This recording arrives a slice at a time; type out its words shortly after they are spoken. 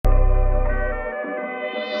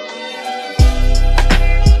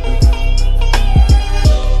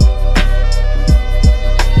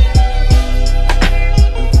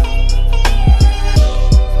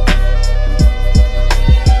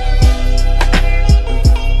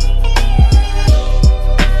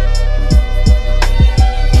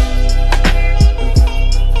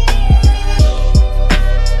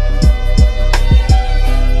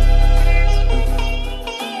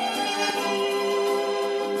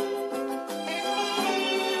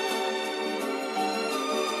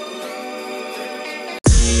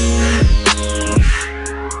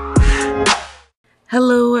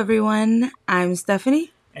everyone. I'm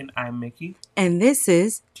Stephanie. And I'm Mickey. And this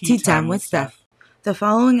is Tea Time with Steph. The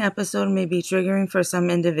following episode may be triggering for some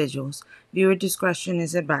individuals. Viewer discretion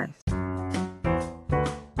is advised.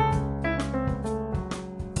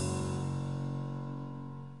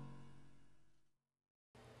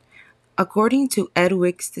 According to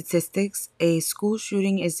Edwick statistics, a school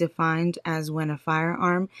shooting is defined as when a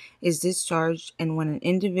firearm is discharged and when an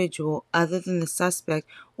individual other than the suspect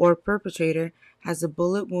or perpetrator has a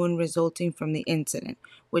bullet wound resulting from the incident,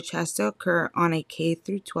 which has to occur on a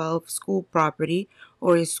K-12 school property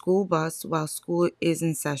or a school bus while school is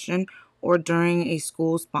in session or during a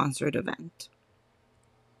school-sponsored event.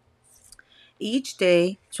 Each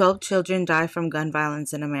day, 12 children die from gun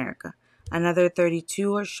violence in America. Another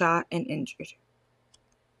 32 are shot and injured.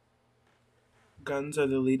 Guns are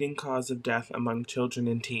the leading cause of death among children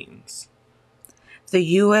and teens. The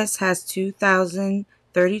U.S. has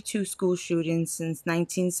 2,032 school shootings since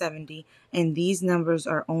 1970, and these numbers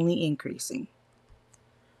are only increasing.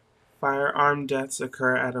 Firearm deaths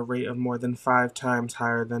occur at a rate of more than 5 times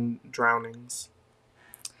higher than drownings.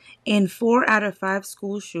 In 4 out of 5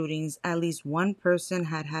 school shootings, at least one person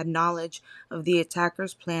had knowledge of the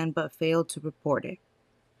attacker's plan but failed to report it.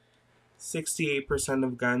 68%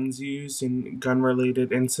 of guns used in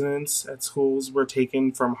gun-related incidents at schools were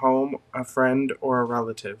taken from home, a friend, or a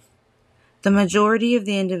relative. The majority of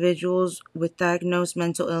the individuals with diagnosed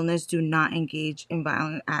mental illness do not engage in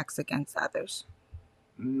violent acts against others.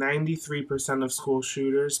 93% of school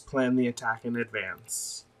shooters plan the attack in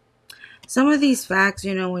advance. Some of these facts,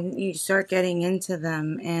 when you start getting into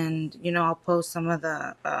them, and I'll post some of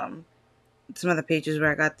the pages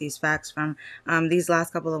where I got these facts from. These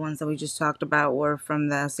last couple of ones that we just talked about were from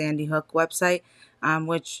the Sandy Hook website,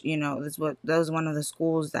 which that was one of the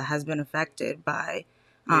schools that has been affected by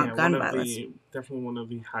gun violence. Definitely one of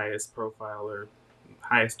the highest profile or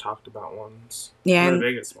highest talked about ones. Yeah, one of the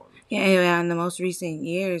biggest ones. Yeah. In the most recent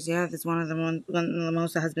years, that's one of the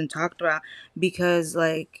most that has been talked about because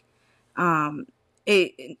all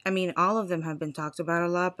of them have been talked about a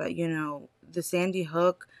lot, but the Sandy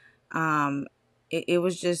Hook, it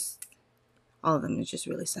was just, all of them is just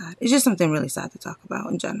really sad. It's just something really sad to talk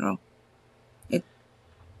about in general.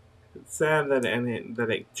 It's sad that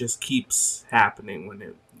it just keeps happening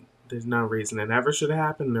when there's no reason it ever should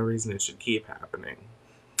happen, no reason it should keep happening.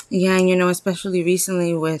 Yeah, and especially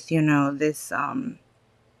recently with this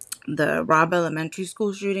the Robb Elementary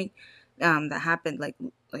School shooting that happened like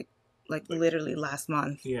literally last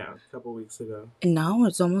month. Yeah, a couple weeks ago. No,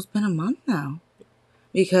 it's almost been a month now.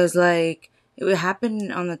 Because it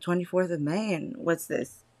happened on the 24th of May, and what's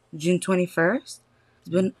this? June 21st?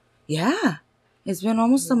 It's been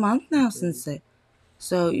almost a month now since it.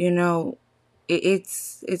 So,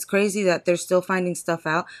 it's crazy that they're still finding stuff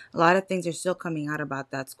out. A lot of things are still coming out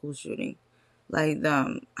about that school shooting. Like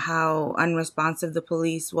how unresponsive the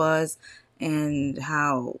police was and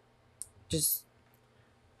how just...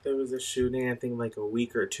 There was a shooting, I think, a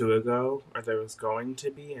week or two ago, or there was going to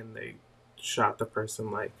be, and they shot the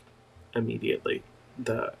person, immediately.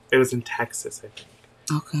 It was in Texas, I think.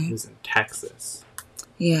 Okay. It was in Texas.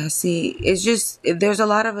 Yeah, see, it's just, there's a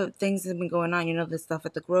lot of things that have been going on, the stuff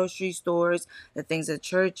at the grocery stores, the things at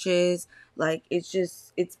churches,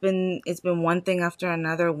 it's been one thing after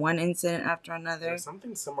another, one incident after another. There's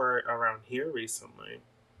something somewhere around here recently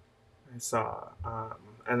I saw,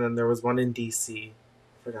 and then there was one in D.C.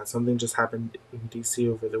 I forgot, something just happened in D.C.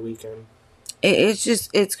 over the weekend.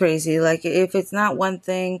 It's crazy. If it's not one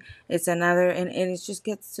thing, it's another. And it just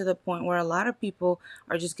gets to the point where a lot of people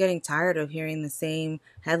are just getting tired of hearing the same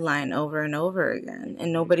headline over and over again.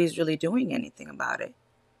 And nobody's really doing anything about it.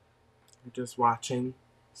 You're just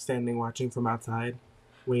standing watching from outside,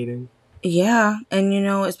 waiting. Yeah. And,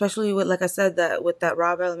 especially with, like I said, with that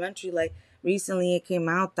Robb Elementary, recently it came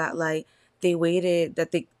out that, they waited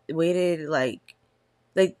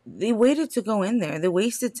to go in there. They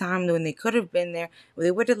wasted time when they could have been there.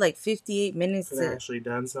 They waited 58 minutes. Could have actually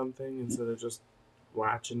done something instead of just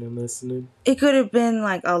watching and listening. It could have been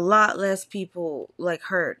a lot less people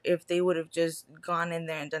hurt if they would have just gone in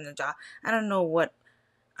there and done the job. I don't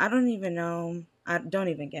even know. Don't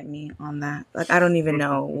even get me on that. I don't even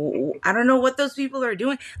know. I don't know what those people are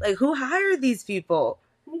doing. Who hired these people?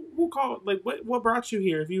 Who called? What brought you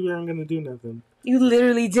here if you weren't going to do nothing? You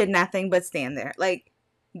literally did nothing but stand there.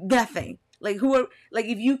 Nothing. Who are,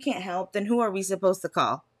 if you can't help, then who are we supposed to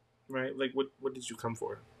call? Right? What did you come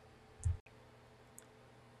for?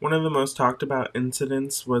 One of the most talked about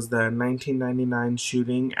incidents was the 1999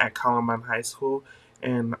 shooting at Columbine High School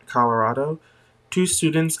in Colorado. 2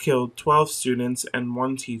 students killed 12 students and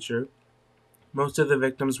 1 teacher. Most of the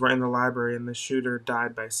victims were in the library, and the shooter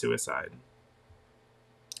died by suicide.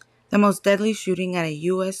 The most deadly shooting at a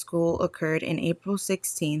U.S. school occurred in April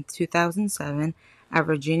 16, 2007, at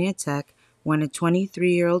Virginia Tech, when a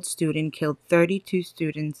 23-year-old student killed 32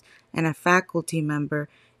 students and a faculty member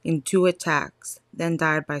in two attacks, then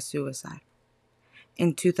died by suicide.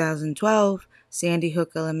 In 2012, Sandy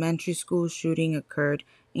Hook Elementary School shooting occurred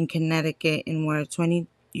in Connecticut, in where a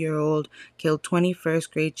 20-year-old killed 21st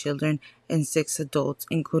grade children and 6 adults,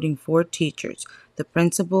 including 4 teachers, the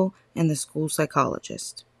principal, and the school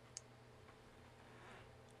psychologist.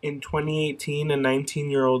 In 2018, a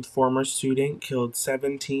 19-year-old former student killed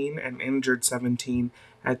 17 and injured 17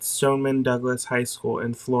 at Stoneman Douglas High School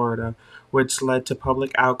in Florida, which led to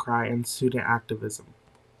public outcry and student activism.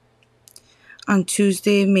 On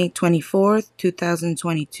Tuesday, May 24th,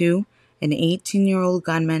 2022, an 18-year-old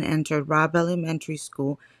gunman entered Robb Elementary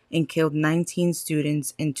School and killed 19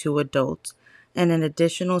 students and 2 adults, and an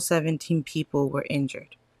additional 17 people were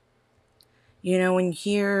injured. You know, when you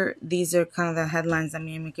hear, these are kind of the headlines that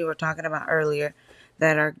me and Mickey were talking about earlier,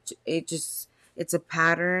 that are, it's a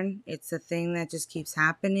pattern, it's a thing that just keeps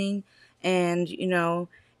happening, and,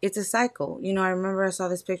 it's a cycle. I remember I saw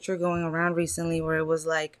this picture going around recently where it was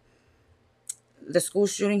like, the school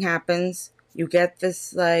shooting happens, you get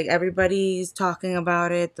this, like, everybody's talking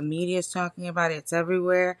about it, the media's talking about it, it's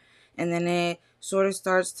everywhere, and then it sort of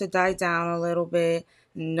starts to die down a little bit,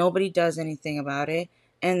 nobody does anything about it,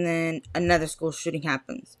 and then another school shooting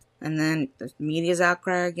happens, and then the media's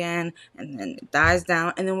outcry again, and then it dies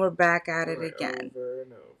down, and then we're back at it again. Over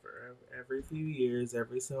and over. Every few years,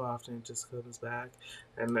 every so often, it just comes back.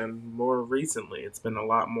 And then more recently, it's been a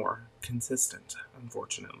lot more consistent,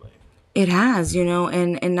 unfortunately. It has,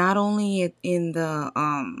 and not only in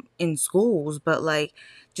the in schools, but like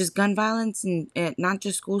just gun violence, and not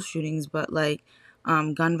just school shootings, but like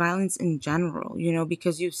gun violence in general.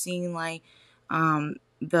 Because you've seen like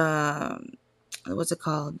the, what's it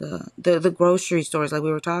called, the grocery stores, like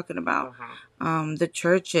we were talking about, the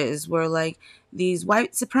churches, where like these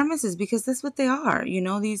white supremacists, because that's what they are.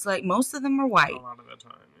 These, like, most of them are white. A lot of the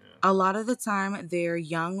time. A lot of the time they're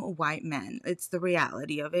young white men. It's the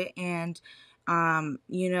reality of it. And a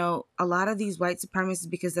lot of these white supremacists,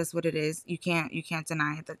 because that's what it is, you can't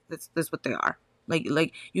deny it, that that's what they are.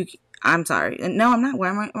 Like you, I'm sorry, no, I'm not.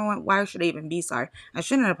 Why should I even be sorry? I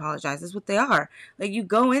shouldn't apologize. That's what they are. Like, you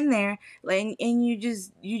go in there, like, and you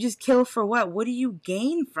just kill for what do you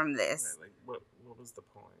gain from this? Right, like, what was the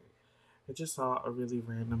point? I just saw a really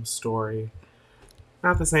random story,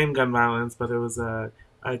 not the same gun violence, but it was a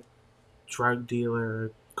drug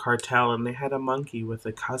dealer cartel, and they had a monkey with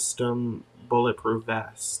a custom bulletproof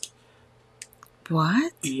vest.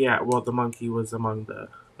 What? Yeah, well, the monkey was among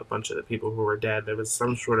a bunch of the people who were dead. There was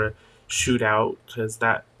some sort of shootout, because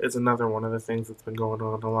that is another one of the things that's been going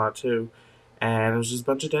on a lot too. And it was just a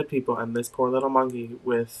bunch of dead people, and this poor little monkey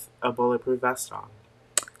with a bulletproof vest on.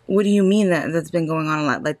 What do you mean that's been going on a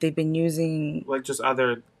lot? Like, they've been using, like, just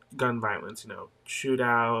other gun violence,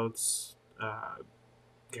 shootouts,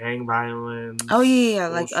 gang violence. Oh, yeah,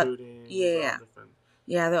 school like, shootings, yeah. all different.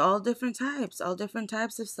 Yeah, they're all different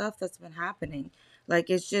types of stuff that's been happening. Like,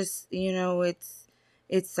 it's just, it's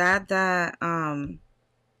sad that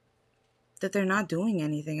that they're not doing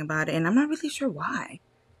anything about it, and I'm not really sure why.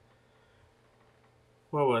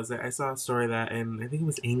 What was it? I saw a story that in, I think it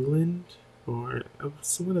was England, or it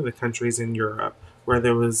was one of the countries in Europe, where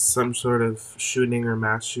there was some sort of shooting or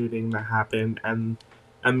mass shooting that happened, and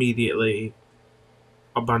immediately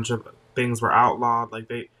a bunch of things were outlawed. Like,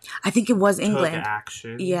 they I think it was took England.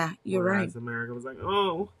 action. Yeah, you're right. Whereas America was like,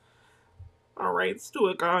 oh, our rights to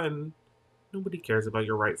a gun. Nobody cares about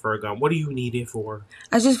your right for a gun. What do you need it for?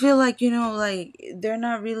 I just feel like, like, they're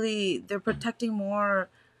not really, they're protecting more.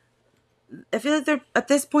 I feel like they're, at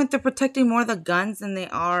this point, they're protecting more the guns than they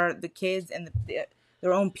are the kids and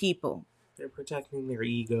their own people. They're protecting their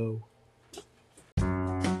ego.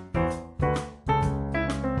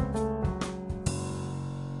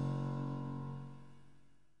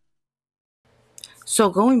 So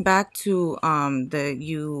going back to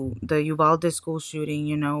the Uvalde school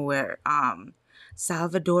shooting, where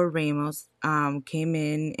Salvador Ramos came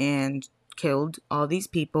in and killed all these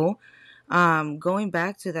people. Going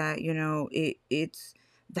back to that, it's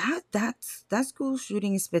that school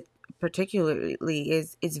shooting particularly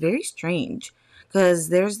is very strange, because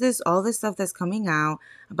there's all this stuff that's coming out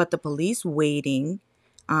about the police waiting.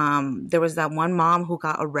 There was that one mom who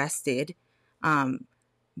got arrested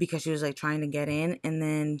because she was, like, trying to get in, and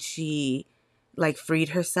then she like freed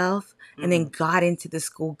herself and then Mm-hmm. got into the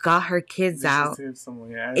school, got her kids Did she out. save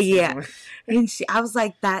someone? Yeah, I seen Yeah. one. And I was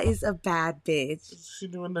like, that is a bad bitch. She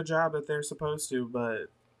doing the job that they're supposed to, but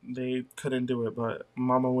they couldn't do it. But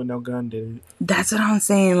Mama with no gun did it. That's what I'm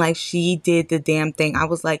saying. Like, she did the damn thing. I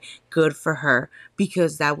was like, good for her.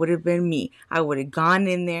 Because that would have been me. I would have gone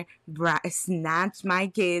in there, snatched my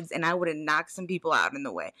kids, and I would have knocked some people out in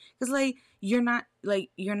the way. Because, you're not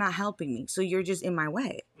helping me. So you're just in my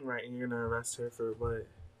way. Right, and you're gonna arrest her for what?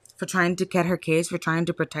 For trying to get her kids, for trying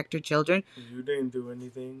to protect her children. You didn't do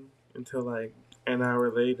anything until like an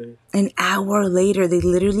hour later. An hour later, they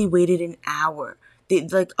literally waited an hour. They,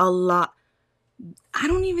 like, a lot. I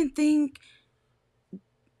don't even think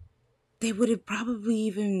they would have probably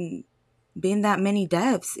even been that many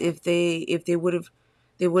deaths if they would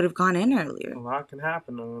have gone in earlier. A lot can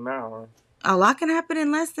happen in an hour. A lot can happen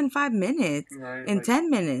in less than 5 minutes, Right, in like 10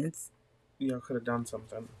 minutes, y'all could have done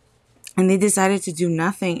something. and they decided to do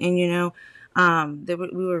nothing. And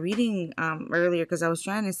we were reading earlier because I was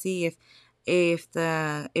trying to see if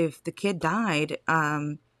the kid died,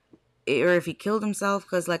 or if he killed himself,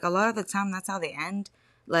 because like a lot of the time that's how they end.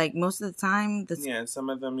 Like most of the time, Yeah, some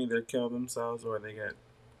of them either kill themselves or they get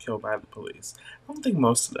killed by the police. I don't think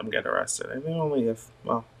most of them get arrested. I think only I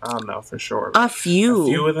don't know for sure. a few. A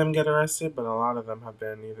few of them get arrested, but a lot of them have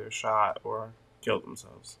been either shot or killed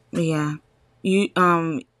themselves. Yeah,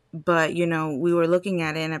 but we were looking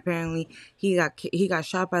at it, and apparently he got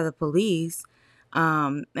shot by the police.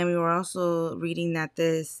 And we were also reading that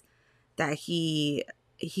he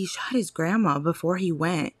shot his grandma before he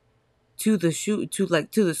went to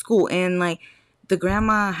the school, and like the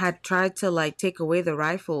grandma had tried to like take away the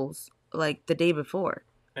rifles like the day before.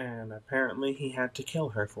 And apparently he had to kill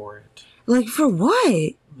her for it. Like, for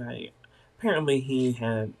what? Like, apparently he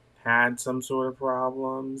had some sort of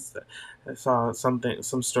problems. I saw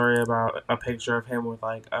some story about a picture of him with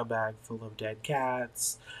like a bag full of dead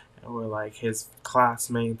cats, or like his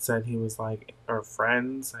classmates said he was like, or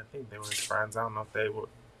friends. I think they were his friends. I don't know if they were.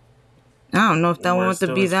 I don't know if that were one to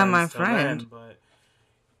still be his that my friends till then,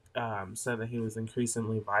 friend. but said that he was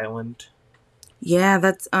increasingly violent. Yeah,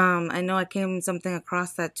 that's I know I came something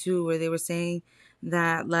across that too, where they were saying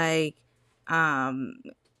that um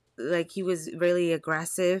like he was really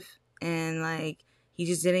aggressive, and like he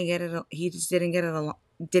just didn't get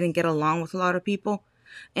along with a lot of people.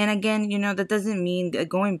 And again, that doesn't mean,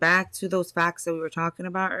 going back to those facts that we were talking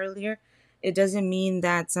about earlier, it doesn't mean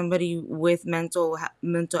that somebody with mental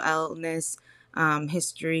illness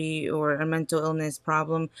history, or a mental illness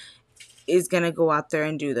problem, is going to go out there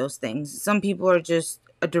and do those things. Some people are just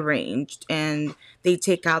deranged, and they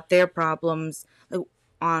take out their problems like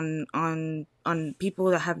on people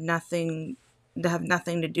that have nothing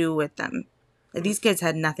to do with them. Like, these kids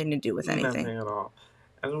had nothing to do with anything. Nothing at all.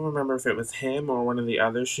 I don't remember if it was him or one of the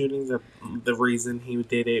other shootings. That the reason he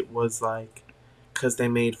did it was like because they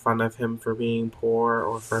made fun of him for being poor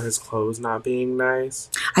or for his clothes not being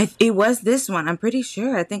nice. It was this one. I'm pretty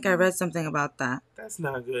sure. I think I read something about that. That's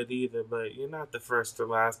not good either, but you're not the first or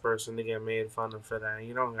last person to get made fun of for that.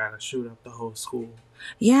 You don't gotta shoot up the whole school.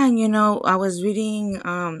 Yeah, and I was reading,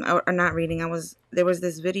 or not reading. There was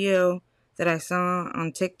this video that I saw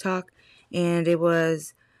on TikTok, and it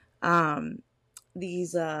was,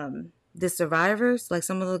 these the survivors, like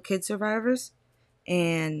some of the kid survivors,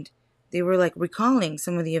 and they were like recalling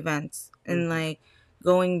some of the events, and like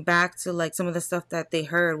going back to like some of the stuff that they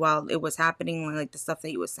heard while it was happening, like the stuff that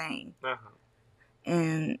he was saying.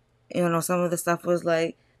 And some of the stuff was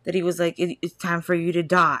like that he was like, it's time for you to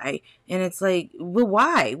die, and it's like, well,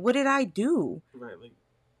 why? What did I do? Right, like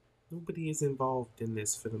nobody is involved in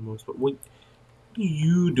this for the most part. What are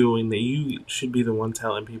you doing that you should be the one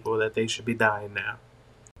telling people that they should be dying now?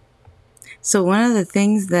 So one of the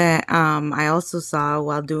things that I also saw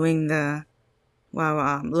while looking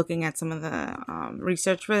at some of the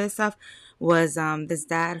research for this stuff was this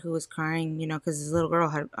dad who was crying, because his little girl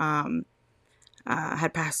had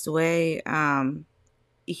passed away.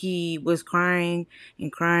 He was crying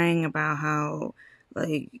and crying about how,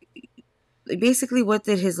 like, basically, what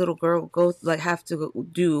did his little girl have to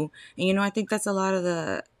do? And I think that's a lot of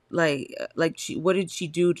the what did she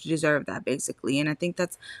do to deserve that, basically? And I think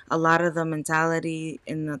that's a lot of the mentality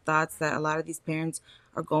and the thoughts that a lot of these parents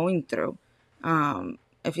are going through. I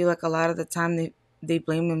feel like a lot of the time they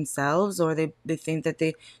blame themselves, or they think that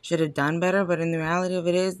they should have done better, but in the reality of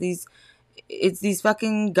it is it's these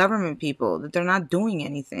fucking government people that they're not doing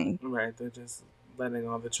anything. Right, they're just letting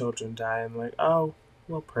all the children die and like, oh,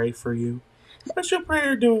 we'll pray for you. What's your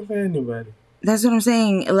prayer doing for anybody? That's what I'm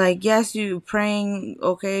saying. Like, yes, you praying,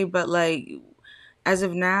 okay, but like, As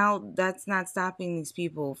of now, that's not stopping these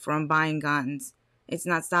people from buying guns. It's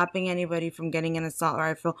not stopping anybody from getting an assault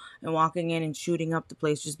rifle and walking in and shooting up the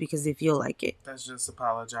place just because they feel like it. That's just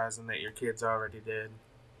apologizing that your kids already did.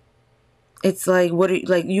 It's like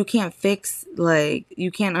like you can't fix, like you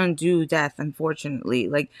can't undo death, unfortunately.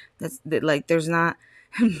 Like like there's not.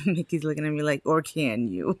 Mickey's looking at me like, or can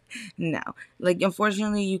you? No, like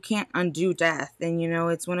unfortunately you can't undo death, and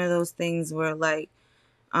it's one of those things where like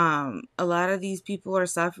a lot of these people are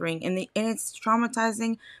suffering, and it's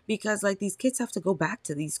traumatizing because like these kids have to go back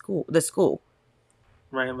to the school.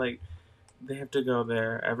 Right? Like they have to go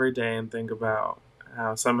there every day and think about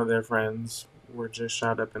how some of their friends were just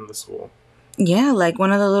shot up in the school. Yeah, like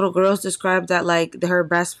one of the little girls described that like her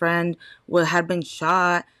best friend had been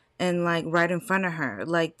shot and like right in front of her.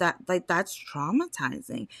 Like that's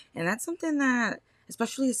traumatizing. And that's something that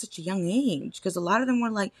especially at such a young age because a lot of them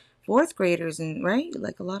were like fourth graders and right?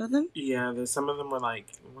 Like a lot of them. Yeah, there's some of them were like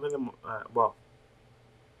one of them. Well,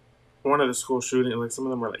 one of the school shooting, like some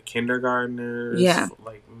of them were like Yeah. kindergartners,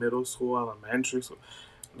 like middle school, elementary school.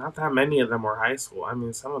 Not that many of them were high school. I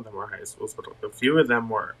mean, some of them were high schools, but a few of them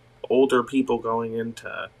were older people going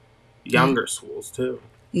into Yeah. younger schools too.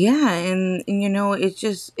 Yeah, and it's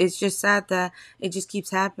just sad that it just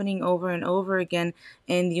keeps happening over and over again,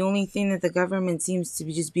 and the only thing that the government seems to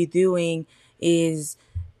be doing is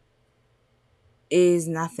is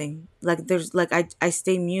nothing. Like there's like I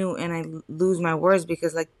stay mute and lose my words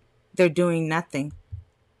because like they're doing nothing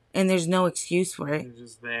and there's no excuse for it. They're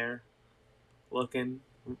just there, looking,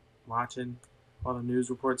 watching all the news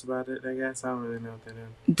reports about it. I guess I don't really know what they're doing,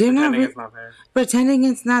 They're not pretending it's not there. pretending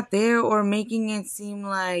it's not there or making it seem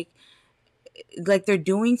like they're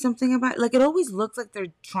doing something about it. Like it always looks like they're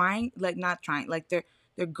trying, like not trying, like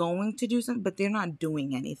they're going to do something, but they're not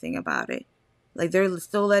doing anything about it. Like they're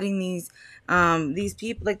still letting these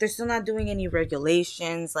people, like they're still not doing any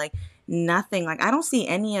regulations, like nothing. Like I don't see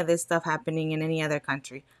any of this stuff happening in any other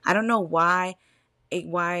country. I don't know why I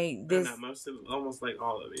don't know. this. Most of, almost like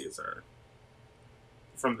all of these are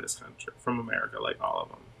from this country, from America. Like all of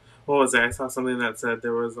them. What was it? I saw something that said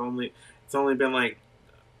there was only. It's only been like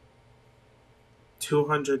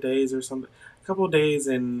 200 days or something, a couple of days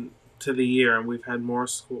into the year, and we've had more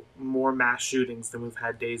mass shootings than we've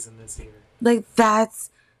had days in this year. Like that's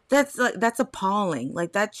appalling.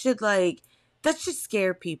 That should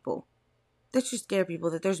scare people. That should scare people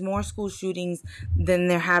that there's more school shootings than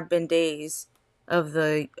there have been days of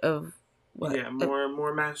what. Yeah,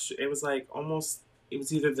 more mass. It was like almost. It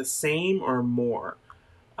was either the same or more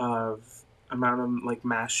of amount of like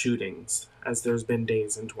mass shootings as there's been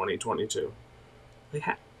days in 2022.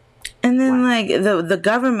 Like, And then what? like the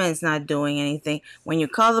government's not doing anything. When you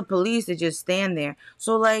call the police, they just stand there.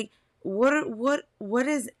 So like what do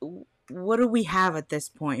we have at this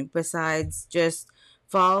point besides just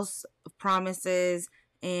false promises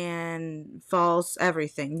and false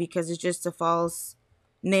everything because it's just a false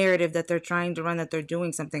narrative that they're trying to run that they're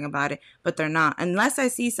doing something about it, but they're not. Unless I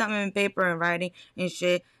see something in paper and writing and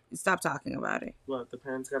shit, stop talking about it. What the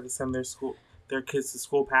parents got to send their kids to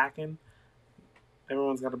school packing.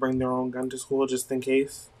 Everyone's got to bring their own gun to school just in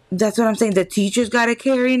case. That's what I'm saying. The teachers got to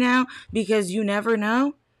carry now because you never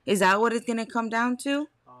know. Is that what it's gonna come down to?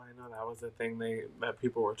 Oh, I know that was the thing that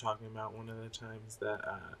people were talking about one of the times that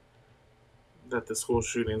the school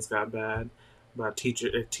shootings got bad. About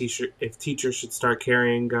if teachers should start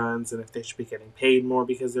carrying guns and if they should be getting paid more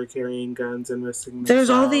because they're carrying guns and risking their There's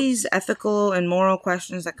all these jobs. ethical and moral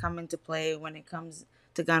questions that come into play when it comes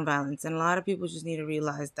to gun violence, and a lot of people just need to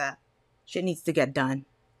realize that shit needs to get done.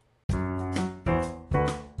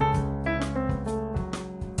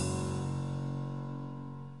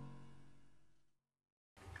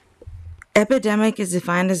 Epidemic is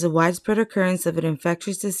defined as a widespread occurrence of an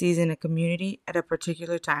infectious disease in a community at a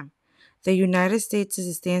particular time. The United States, as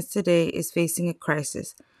it stands today, is facing a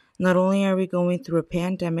crisis. Not only are we going through a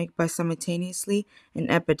pandemic, but simultaneously an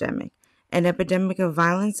epidemic of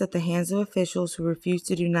violence at the hands of officials who refuse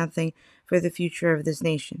to do nothing for the future of this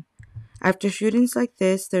nation. After shootings like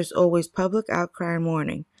this, there's always public outcry and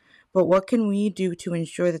mourning. But what can we do to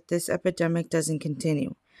ensure that this epidemic doesn't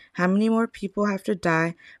continue? How many more people have to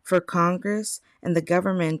die for Congress and the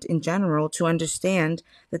government in general to understand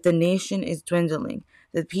that the nation is dwindling,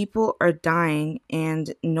 that people are dying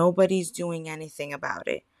and nobody's doing anything about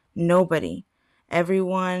it? Nobody.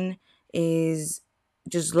 Everyone is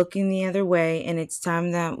just looking the other way, and it's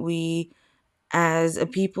time that we as a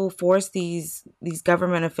people force these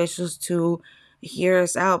government officials to hear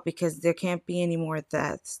us out because there can't be any more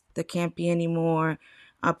deaths. There can't be any more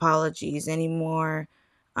apologies, any more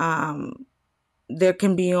um there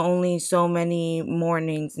can be only so many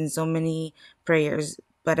mornings and so many prayers,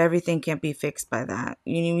 but everything can't be fixed by that.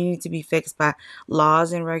 You need to be fixed by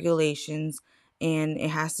laws and regulations, and it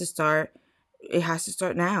has to start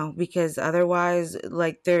now, because otherwise,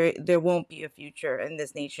 like, there won't be a future in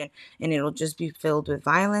this nation, and it'll just be filled with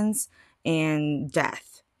violence and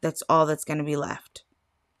death. That's all that's going to be left.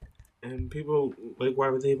 And people, like, why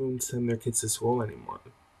would they even send their kids to school anymore?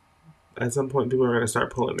 At some point, people are going to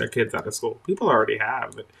start pulling their kids out of school. People already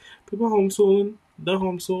have. People homeschooling, they'll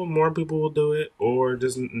homeschool. More people will do it, or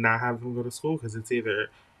just not have them go to school because it's either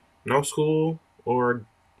no school or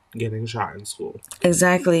getting shot in school.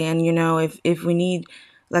 Exactly. And if we need,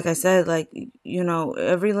 like I said, like,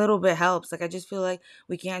 every little bit helps. Like, I just feel like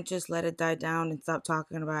we can't just let it die down and stop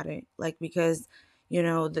talking about it. Like, because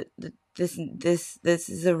this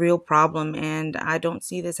is a real problem, and I don't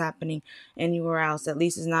see this happening anywhere else. At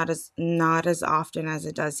least it's not as often as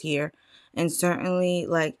it does here. And certainly,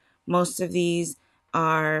 like, most of these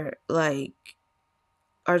are like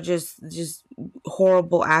are just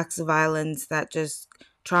horrible acts of violence that just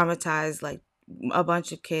traumatize, like, a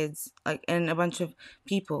bunch of kids, like, and a bunch of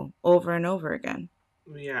people over and over again.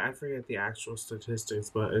 Yeah, I forget the actual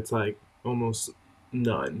statistics, but it's like almost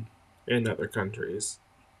none in other countries.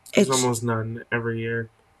 There's It's almost none every year.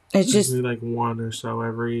 it's Usually just like one or so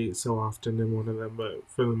every so often in one of them, but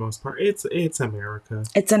for the most part, it's America.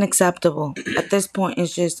 it's unacceptable. At this point,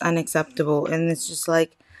 it's just unacceptable, and it's just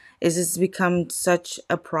like, it's just become such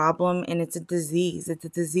a problem, and it's a disease. It's a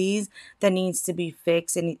disease that needs to be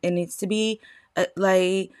fixed, and it needs to be,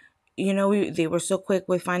 like, they were so quick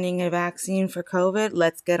with finding a vaccine for COVID.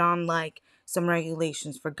 Let's get on, like, some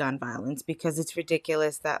regulations for gun violence, because it's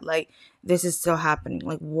ridiculous that, like, this is still happening.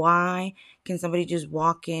 Like, why can somebody just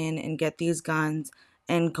walk in and get these guns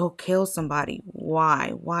and go kill somebody?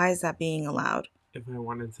 Why is that being allowed? If I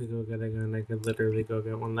wanted to go get a gun, I could literally go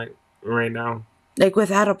get one like right now. Like,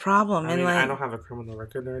 without a problem. I And, mean, I like, don't have a criminal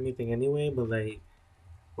record or anything anyway, but like,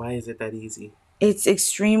 why is it that easy? it's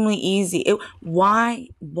extremely easy. Why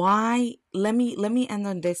let me end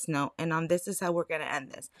on this note, and this is how we're gonna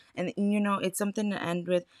end this. And it's something to end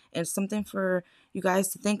with, and something for you guys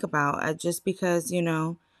to think about, just because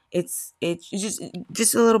it's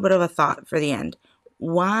just a little bit of a thought for the end.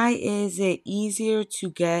 Why is it easier to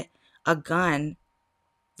get a gun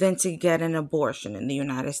than to get an abortion in the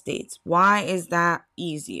United States? Why is that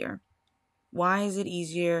easier? Why is it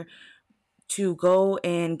easier to go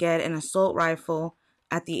and get an assault rifle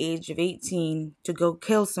at the age of 18 to go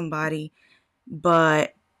kill somebody,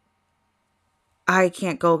 but I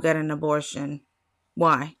can't go get an abortion?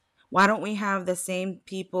 Why? Why don't we have the same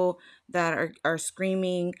people that are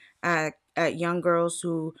screaming at young girls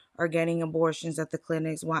who are getting abortions at the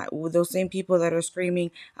clinics? Why, those same people that are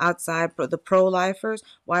screaming outside, the pro-lifers,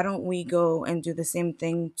 why don't we go and do the same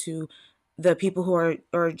thing to the people who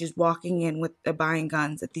are just walking in with buying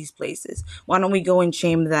guns at these places? Why don't we go and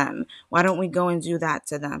shame them? Why don't we go and do that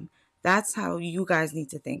to them? That's how you guys need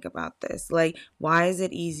to think about this. Like, why is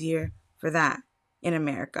it easier for that in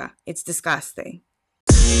America? It's disgusting.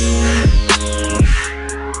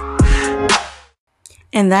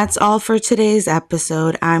 And that's all for today's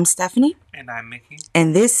episode. I'm Stephanie. And I'm Mickey.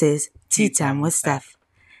 And this is Tea Tea Time Time with with Steph.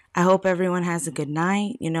 I hope everyone has a good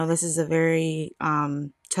night. This is a very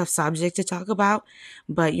tough subject to talk about,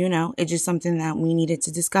 but it's just something that we needed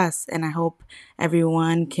to discuss. And I hope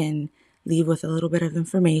everyone can leave with a little bit of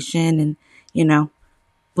information. And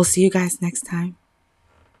we'll see you guys next time.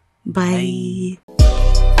 Bye. Bye.